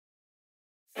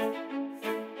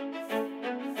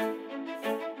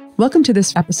Welcome to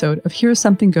this episode of Here's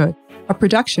Something Good, a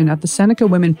production of the Seneca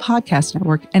Women Podcast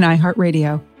Network and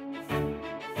iHeartRadio.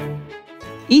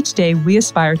 Each day, we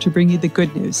aspire to bring you the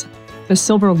good news, the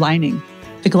silver lining,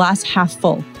 the glass half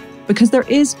full, because there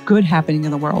is good happening in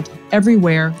the world,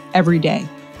 everywhere, every day.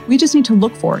 We just need to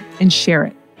look for it and share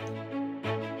it.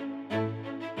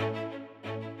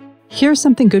 Here's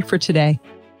something good for today.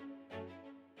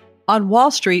 On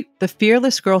Wall Street, the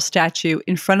Fearless Girl statue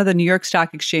in front of the New York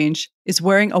Stock Exchange is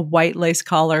wearing a white lace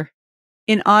collar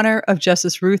in honor of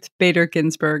Justice Ruth Bader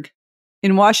Ginsburg.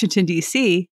 In Washington,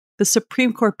 D.C., the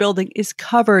Supreme Court building is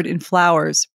covered in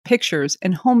flowers, pictures,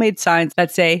 and homemade signs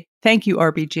that say, "Thank you,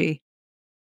 RBG."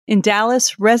 In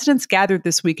Dallas, residents gathered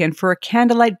this weekend for a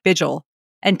candlelight vigil,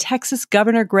 and Texas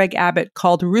Governor Greg Abbott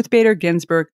called Ruth Bader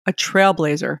Ginsburg a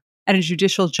trailblazer and a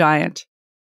judicial giant.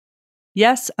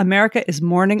 Yes, America is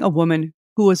mourning a woman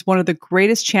who was one of the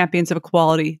greatest champions of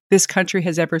equality this country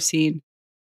has ever seen.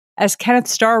 As Kenneth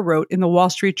Starr wrote in the Wall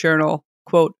Street Journal,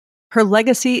 quote, "Her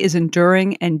legacy is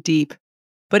enduring and deep,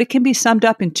 but it can be summed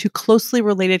up in two closely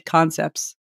related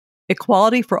concepts: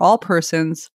 equality for all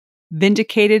persons,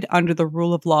 vindicated under the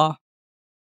rule of law."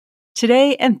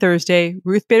 Today and Thursday,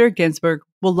 Ruth Bader Ginsburg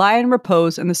will lie in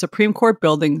repose in the Supreme Court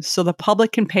building so the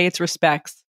public can pay its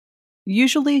respects.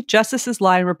 Usually, justices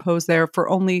lie in repose there for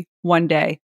only one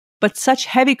day, but such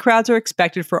heavy crowds are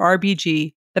expected for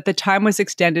RBG that the time was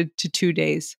extended to 2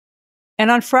 days. And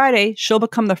on Friday, she'll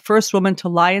become the first woman to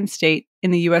lie in state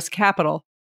in the U.S. Capitol.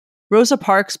 Rosa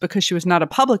Parks, because she was not a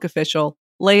public official,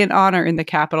 lay in honor in the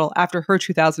Capitol after her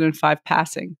 2005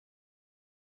 passing.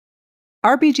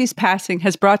 RBG's passing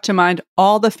has brought to mind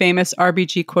all the famous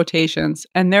RBG quotations,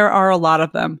 and there are a lot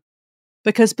of them.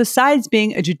 Because besides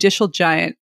being a judicial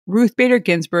giant, Ruth Bader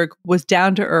Ginsburg was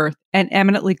down to earth and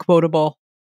eminently quotable.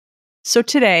 So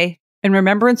today, in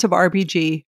remembrance of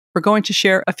RBG, we're going to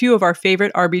share a few of our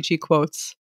favorite RBG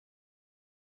quotes.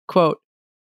 Quote,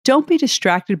 "Don't be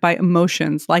distracted by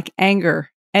emotions like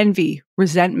anger, envy,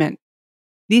 resentment.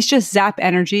 These just zap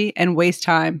energy and waste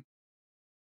time."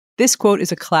 This quote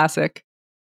is a classic.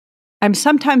 I'm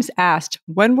sometimes asked,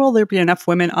 when will there be enough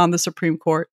women on the Supreme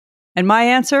Court? And my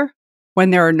answer, when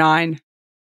there are 9.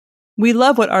 We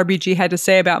love what RBG had to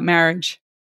say about marriage.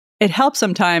 It helps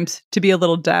sometimes to be a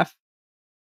little deaf.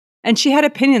 And she had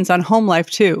opinions on home life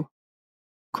too.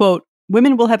 Quote,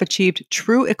 "Women will have achieved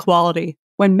true equality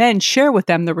when men share with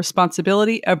them the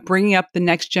responsibility of bringing up the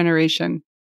next generation."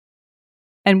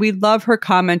 And we love her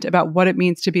comment about what it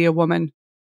means to be a woman.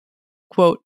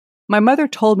 Quote, "My mother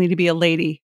told me to be a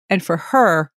lady, and for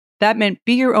her, that meant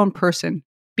be your own person,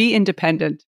 be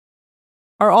independent."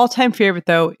 Our all-time favorite,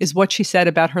 though, is what she said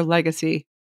about her legacy.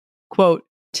 Quote,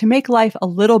 "To make life a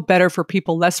little better for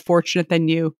people less fortunate than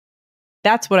you.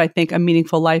 That's what I think a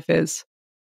meaningful life is.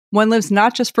 One lives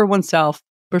not just for oneself,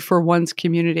 but for one's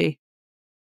community."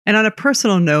 And on a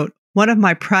personal note, one of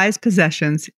my prized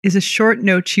possessions is a short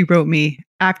note she wrote me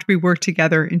after we worked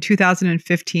together in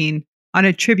 2015 on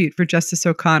a tribute for Justice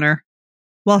O'Connor.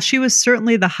 While she was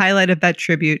certainly the highlight of that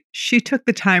tribute, she took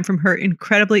the time from her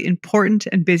incredibly important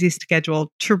and busy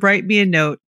schedule to write me a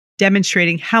note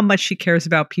demonstrating how much she cares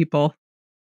about people.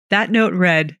 That note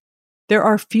read, "There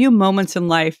are few moments in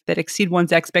life that exceed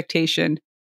one's expectation.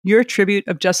 Your tribute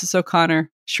of Justice O'Connor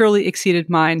surely exceeded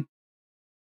mine."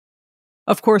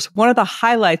 Of course, one of the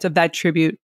highlights of that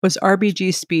tribute was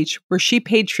RBG's speech where she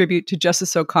paid tribute to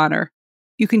Justice O'Connor.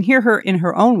 You can hear her in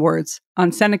her own words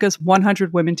on Seneca's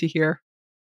 100 Women to Hear.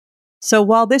 So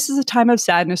while this is a time of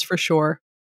sadness for sure,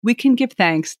 we can give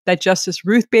thanks that Justice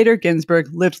Ruth Bader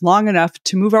Ginsburg lived long enough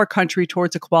to move our country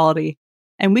towards equality,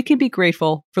 and we can be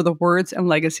grateful for the words and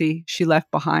legacy she left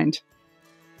behind.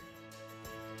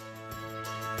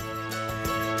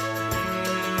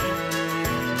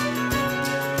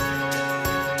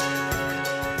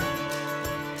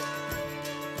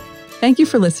 Thank you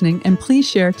for listening, and please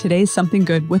share today's Something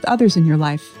Good with others in your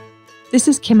life. This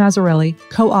is Kim Azzarelli,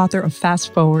 co-author of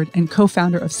Fast Forward and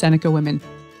co-founder of Seneca Women.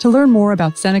 To learn more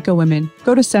about Seneca Women,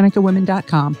 go to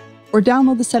senecawomen.com or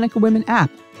download the Seneca Women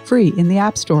app, free in the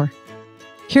App Store.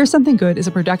 Here's Something Good is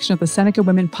a production of the Seneca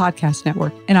Women Podcast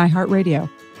Network and iHeartRadio.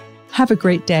 Have a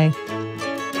great day.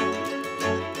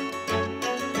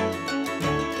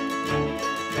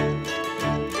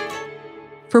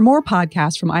 For more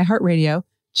podcasts from iHeartRadio,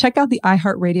 check out the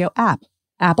iHeartRadio app,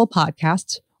 Apple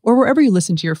Podcasts, or wherever you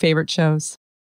listen to your favorite shows.